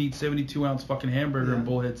all-you-can-eat 72-ounce fucking hamburger in Yeah.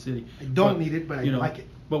 Bullhead City. I don't need it, but I like it.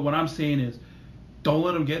 But what I'm saying is, don't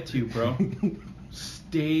let them get to you, bro.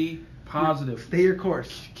 Stay positive. Stay your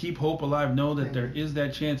course. Keep hope alive. Know that there is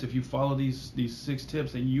that chance if you follow these 6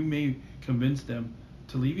 tips that you may convince them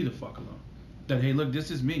to leave you the fuck alone. That, hey, look,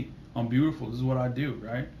 this is me. I'm beautiful. This is what I do,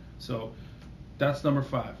 right? So that's number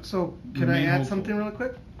 5. So can Remain I add hopeful. something really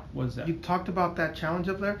quick? What is that? You talked about that challenge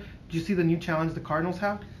up there. Did you see the new challenge the Cardinals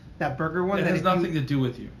have? That burger one? It that has if you- nothing to do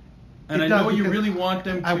with you. And It I does, know you because really want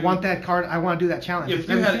them to. I want that card. I want to do that challenge. If Have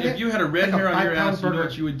you seen had it? a red Like a hair on your 5-pound ass, you know burger.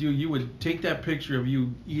 what you would do? You would take that picture of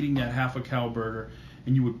you eating that half a cow burger,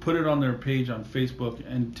 and you would put it on their page on Facebook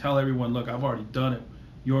and tell everyone, look, I've already done it.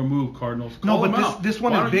 Your move, Cardinals. No, Call but them out. this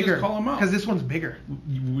one Why is don't you just bigger. call them out? Because this one's bigger.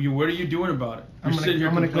 What are you doing about it? You're I'm gonna- sitting here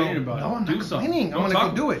I'm gonna complaining go- about No, it. I'm not Do something. complaining. I'm Don't gonna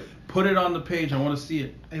talk- go do it. Put it on the page. I want to see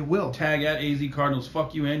it. I will. Tag at AZ Cardinals.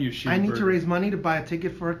 Fuck you and your shit. I need to raise money to buy a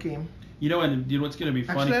ticket for a game. You know, and you know what's going to be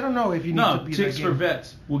funny? Actually, I don't know if you need no, to be Ticks that for game.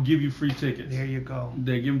 Vets will give you free tickets. There you go.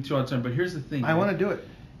 They give them 2 out of 10. But here's the thing. I man. want to do it.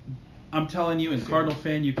 I'm telling you, and Cardinal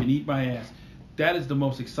fan, you can eat my ass. That is the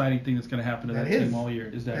most exciting thing that's going to happen to that team all year.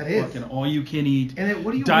 Is that fucking all-you-can-eat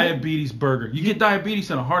diabetes burger? You get diabetes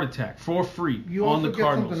and a heart attack for free on the Cardinals. You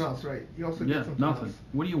also get something else, right? You also get something nothing. Else.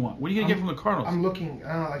 What do you want? What are you going to get from the Cardinals? I'm looking,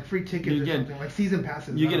 like free tickets or something, like season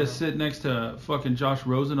passes. You get to sit next to fucking Josh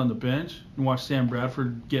Rosen on the bench and watch Sam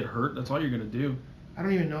Bradford get hurt. That's all you're going to do. I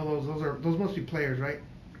don't even know those. Those must be players, right?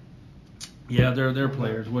 Yeah, they're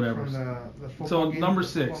players, whatever. From the so number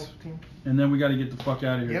 6, and then we got to get the fuck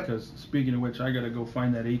out of here because speaking of which, I got to go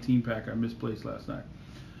find that 18-pack I misplaced last night.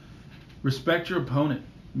 Respect your opponent.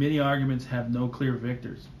 Many arguments have no clear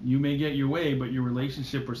victors. You may get your way, but your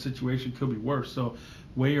relationship or situation could be worse. So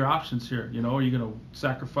weigh your options here. You know, are you going to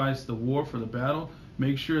sacrifice the war for the battle?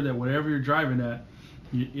 Make sure that whatever you're driving at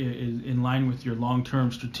is in line with your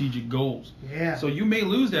long-term strategic goals. Yeah. So you may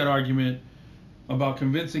lose that argument about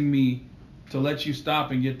convincing me to let you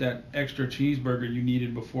stop and get that extra cheeseburger you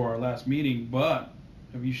needed before our last meeting, but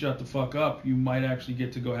if you shut the fuck up, you might actually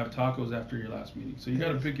get to go have tacos after your last meeting. So you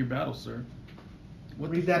got to pick your battles, sir.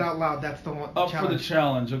 Read that out loud. That's the one. Up for the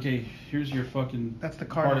challenge. Okay, here's your fucking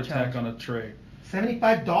heart attack on a tray.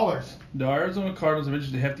 $75. The Arizona Cardinals have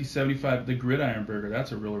introduced a hefty 75. The Gridiron Burger.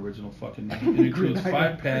 That's a real original fucking name. It includes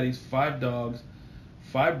 5 patties, 5 dogs,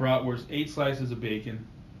 5 bratwursts, 8 slices of bacon,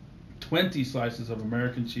 20 slices of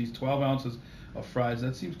American cheese, 12 ounces of fries.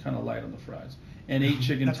 That seems kind of light on the fries. And 8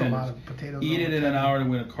 chicken That's tenders. A lot of potatoes. Eat it in an hour to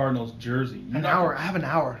win a Cardinals jersey. An hour? I have an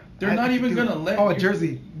hour. They're not even going to let you. Oh, a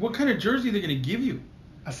jersey. What kind of jersey are they going to give you?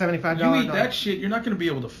 A $75. You eat that shit, you're not going to be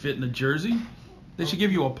able to fit in a jersey. They should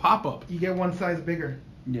give you a pop-up. You get one size bigger.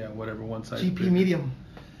 Yeah, whatever, one size GP bigger. medium.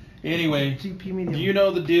 Anyway, GP medium. Do you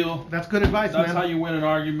know the deal? That's good advice, man. That's how you win an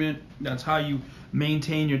argument. That's how you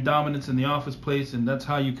maintain your dominance in the office place, and that's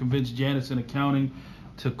how you convince Janice in accounting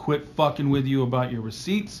to quit fucking with you about your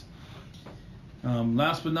receipts.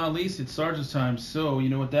 Last but not least, it's Sergeant's time. So you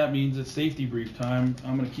know what that means. It's safety brief time.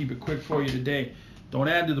 I'm going to keep it quick for you today. Don't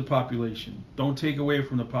add to the population. Don't take away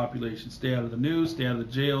from the population. Stay out of the news, stay out of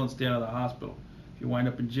the jail, and stay out of the hospital. If you wind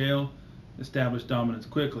up in jail, establish dominance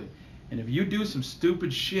quickly. And if you do some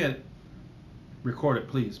stupid shit, record it,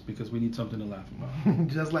 please, because we need something to laugh about.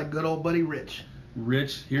 Just like good old buddy Rich.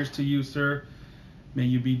 Rich, here's to you, sir. May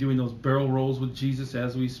you be doing those barrel rolls with Jesus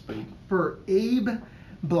as we speak. For Abe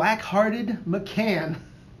Black-Hearted McCann.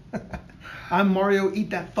 I'm Mario, eat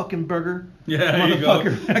that fucking burger. Yeah, there you go.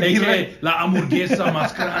 AKA, la hamburguesa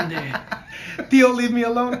más grande. Theo, leave me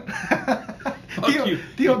alone. Fuck you.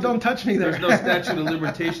 Theo, don't touch me there. There's no statute of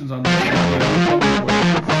limitations on that.